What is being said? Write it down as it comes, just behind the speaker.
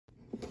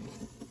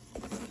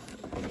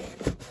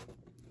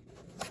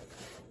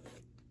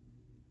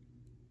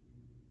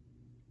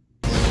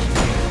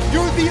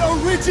the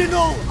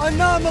original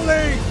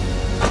anomaly!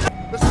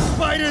 The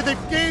spider that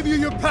gave you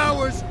your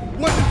powers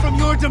wasn't from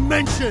your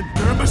dimension!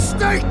 You're a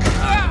mistake!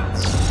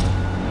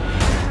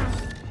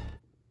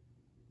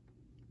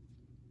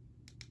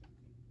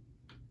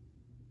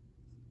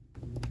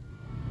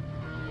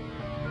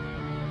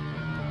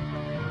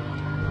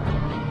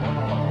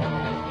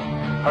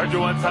 Heard you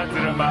want to talk to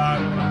the mob.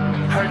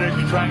 Heard that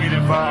you trying to get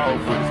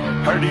involved with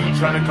us. Heard that you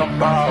trying to come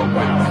ball with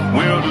us.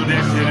 We don't do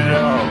that shit at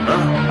all.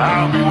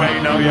 I don't be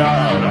waiting on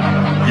y'all.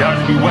 Y'all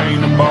just be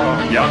waiting the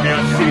ball. Y'all be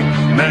on shit,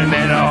 nothing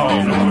at all.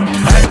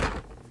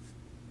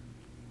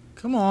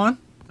 Come on,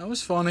 that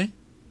was funny.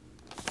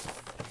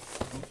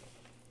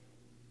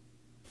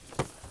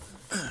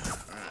 Let's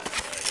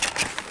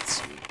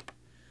see.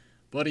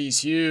 Buddy's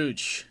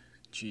huge.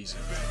 Jesus.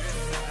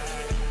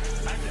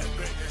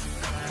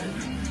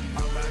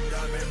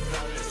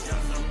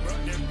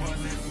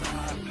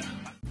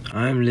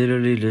 I'm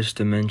literally this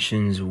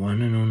dimension's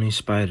one and only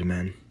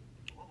Spider-Man.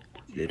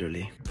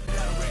 Literally.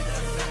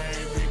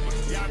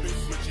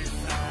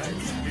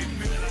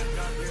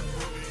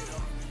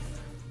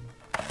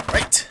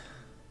 Right.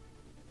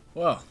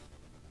 Well,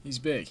 he's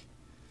big.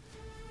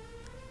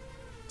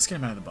 Let's get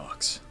him out of the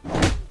box.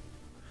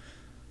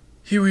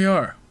 Here we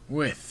are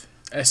with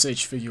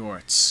SH Figure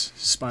Arts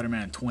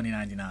Spider-Man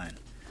 2099.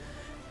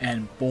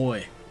 And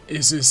boy,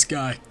 is this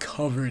guy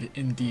covered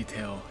in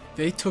detail.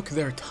 They took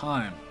their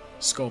time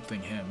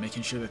sculpting him,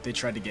 making sure that they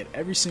tried to get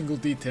every single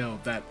detail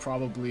that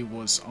probably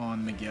was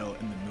on Miguel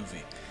in the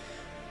movie.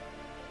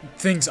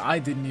 Things I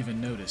didn't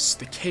even notice.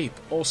 The cape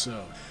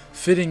also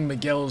fitting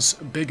Miguel's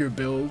bigger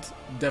build,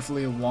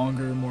 definitely a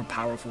longer, more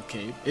powerful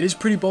cape. It is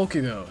pretty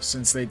bulky though,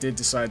 since they did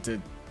decide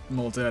to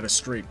mold it out of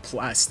straight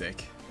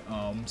plastic.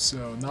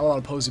 So not a lot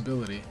of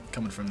posability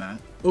coming from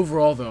that.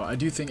 Overall though, I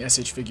do think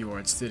SH Figure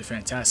Arts did a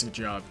fantastic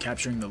job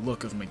capturing the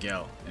look of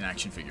Miguel in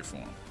action figure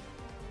form.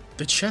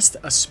 The chest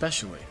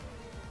especially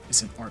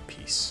is an art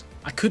piece.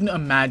 I couldn't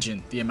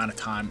imagine the amount of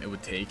time it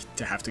would take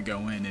to have to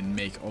go in and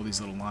make all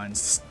these little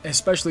lines,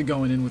 especially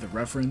going in with a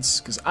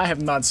reference, because I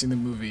have not seen the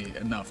movie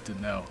enough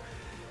to know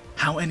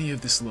how any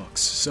of this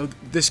looks. So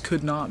this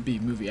could not be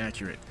movie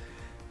accurate,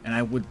 and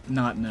I would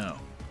not know,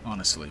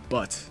 honestly,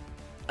 but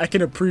I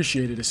can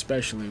appreciate it,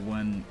 especially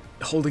when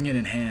holding it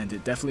in hand.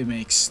 It definitely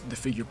makes the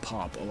figure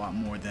pop a lot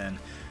more than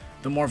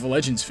the Marvel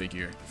Legends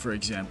figure, for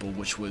example,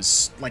 which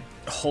was like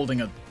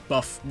holding a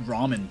buff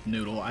ramen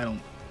noodle. I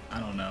don't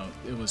know.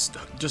 It was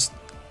just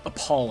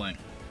appalling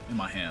in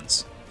my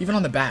hands. Even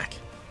on the back,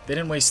 they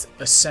didn't waste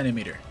a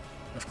centimeter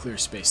of clear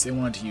space. They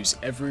wanted to use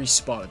every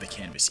spot of the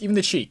canvas. Even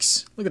the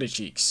cheeks. Look at the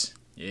cheeks.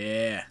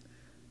 Yeah.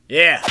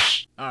 Yeah.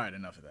 Alright,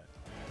 enough of that.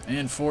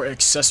 And for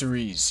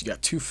accessories, you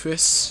got 2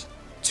 fists,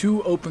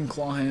 2 open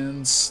claw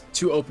hands,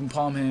 2 open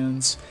palm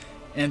hands,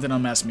 and an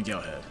unmasked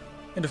Miguel head.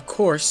 And of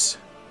course,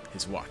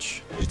 his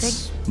watch.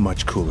 It's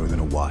much cooler than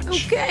a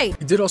watch. Okay.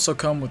 It did also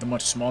come with a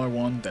much smaller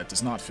one that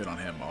does not fit on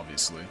him,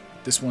 obviously.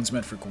 This one's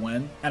meant for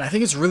Gwen, and I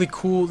think it's really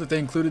cool that they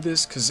included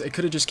this, because it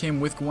could have just came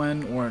with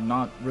Gwen or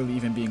not really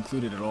even be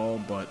included at all,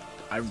 but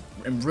I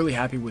am really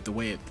happy with the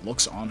way it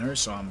looks on her,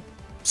 so I'm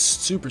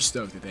super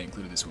stoked that they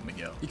included this with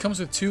Miguel. He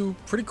comes with 2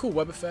 pretty cool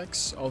web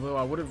effects, although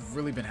I would have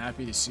really been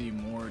happy to see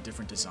more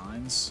different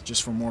designs,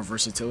 just for more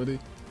versatility.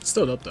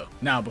 Still dope though.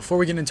 Now, before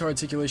we get into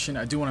articulation,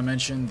 I do want to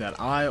mention that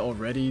I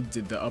already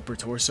did the upper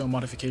torso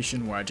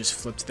modification where I just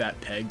flipped that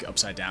peg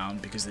upside down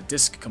because the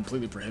disc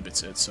completely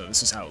prohibits it, so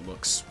this is how it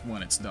looks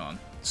when it's done.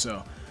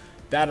 So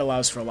that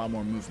allows for a lot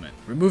more movement.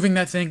 Removing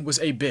that thing was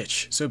a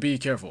bitch, so be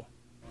careful.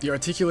 The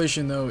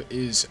articulation though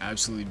is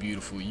absolutely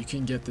beautiful. You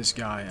can get this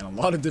guy in a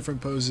lot of different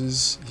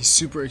poses. He's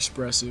super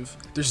expressive.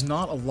 There's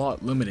not a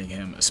lot limiting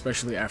him,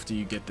 especially after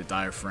you get the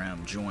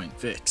diaphragm joint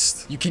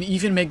fixed. You can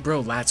even make bro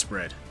lat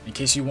spread, in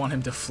case you want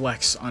him to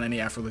flex on any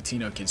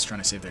Afro-Latino kids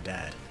trying to save their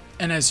dad.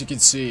 And as you can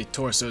see,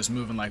 torso's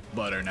moving like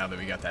butter now that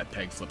we got that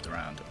peg flipped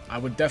around. I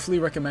would definitely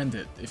recommend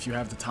it if you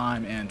have the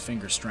time and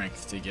finger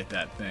strength to get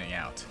that thing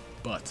out.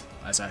 But,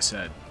 as I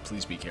said,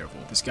 please be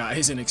careful. This guy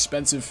is an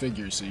expensive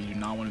figure, so you do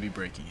not want to be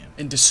breaking him.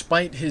 And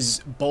despite his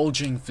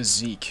bulging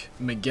physique,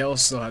 Miguel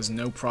still has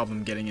no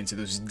problem getting into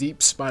those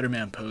deep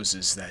Spider-Man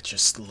poses that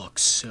just look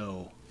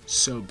so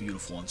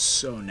beautiful and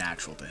so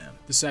natural to him.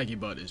 The saggy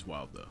butt is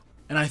wild though.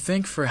 And I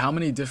think for how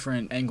many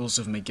different angles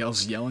of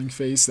Miguel's yelling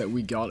face that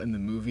we got in the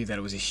movie, that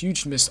it was a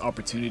huge missed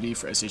opportunity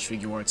for SH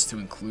Figure Arts to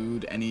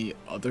include any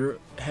other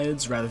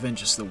heads rather than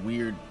just the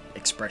weird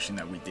expression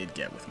that we did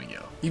get with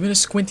Miguel. Even a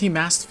squinty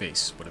masked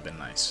face would have been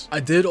nice. I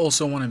did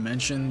also want to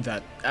mention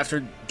that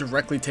after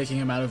directly taking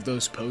him out of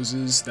those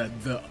poses,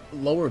 that the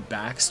lower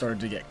back started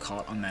to get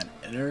caught on that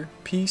inner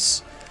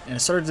piece, and it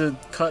started to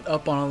cut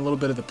up on a little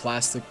bit of the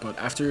plastic, but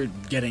after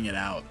getting it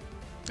out,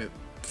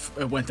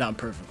 it went down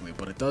perfectly,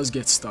 but it does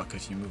get stuck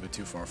if you move it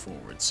too far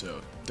forward,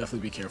 so definitely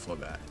be careful of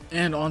that.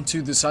 And on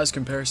to the size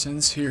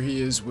comparisons. Here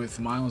he is with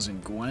Miles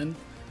and Gwen,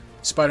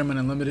 Spider-Man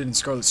Unlimited and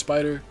Scarlet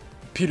Spider,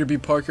 Peter B.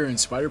 Parker and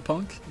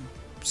Spider-Punk,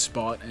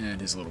 Spot and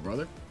his little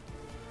brother.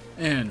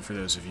 And for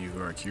those of you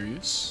who are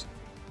curious,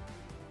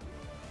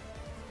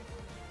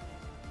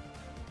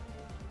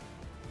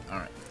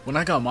 alright, When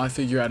I got my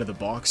figure out of the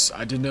box,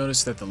 I did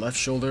notice that the left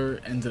shoulder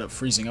ended up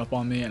freezing up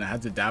on me, and I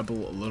had to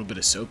dabble a little bit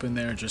of soap in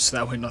there just so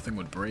that way nothing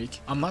would break.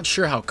 I'm not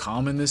sure how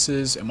common this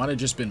is, it might have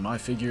just been my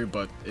figure,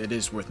 but it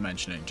is worth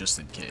mentioning just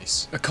in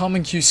case. A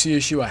common QC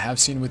issue I have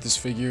seen with this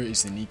figure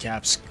is the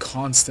kneecaps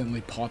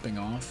constantly popping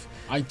off.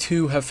 I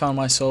too have found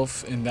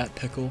myself in that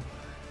pickle,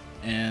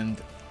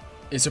 and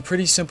it's a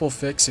pretty simple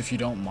fix if you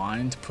don't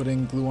mind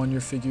putting glue on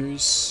your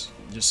figures.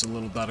 Just a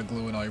little dot of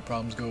glue and all your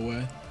problems go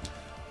away.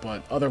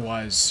 But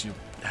otherwise, you're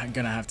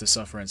gonna have to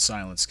suffer in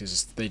silence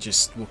because they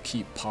just will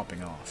keep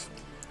popping off.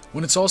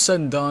 When it's all said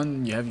and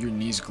done, you have your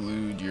knees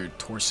glued, your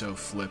torso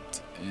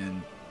flipped,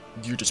 and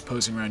you're just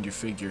posing around your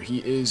figure. He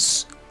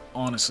is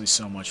honestly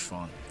so much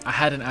fun. I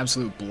had an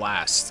absolute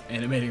blast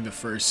animating the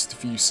first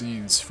few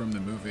scenes from the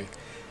movie,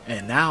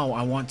 and now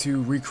I want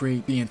to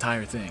recreate the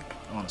entire thing,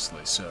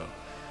 honestly, so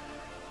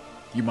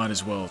you might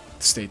as well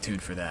stay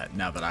tuned for that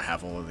now that I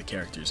have all of the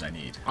characters I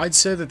need. I'd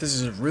say that this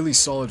is a really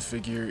solid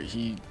figure.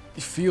 He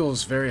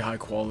feels very high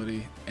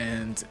quality,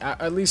 and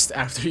at least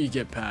after you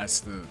get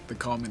past the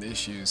common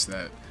issues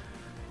that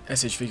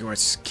SH Figure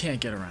Arts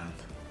can't get around.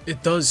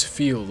 It does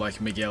feel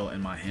like Miguel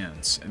in my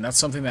hands, and that's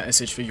something that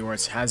SH Figure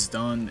Arts has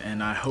done,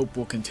 and I hope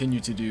will continue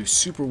to do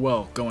super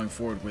well going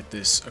forward with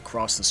this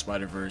Across the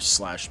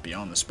Spider-Verse /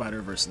 Beyond the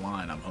Spider-Verse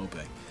line, I'm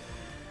hoping.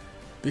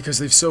 Because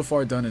they've so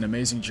far done an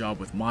amazing job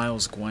with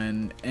Miles,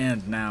 Gwen,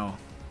 and now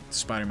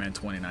Spider-Man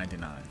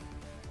 2099.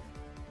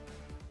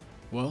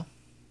 Well,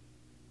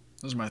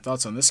 those are my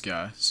thoughts on this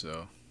guy,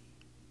 so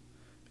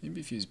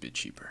maybe if he was a bit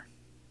cheaper.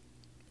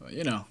 But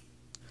you know,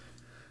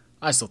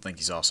 I still think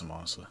he's awesome,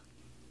 honestly.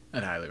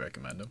 I'd highly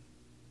recommend him.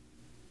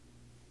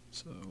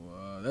 So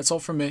that's all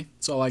from me.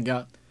 That's all I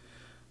got.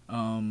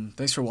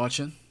 Thanks for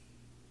watching,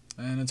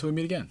 and until we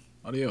meet again,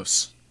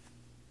 adios.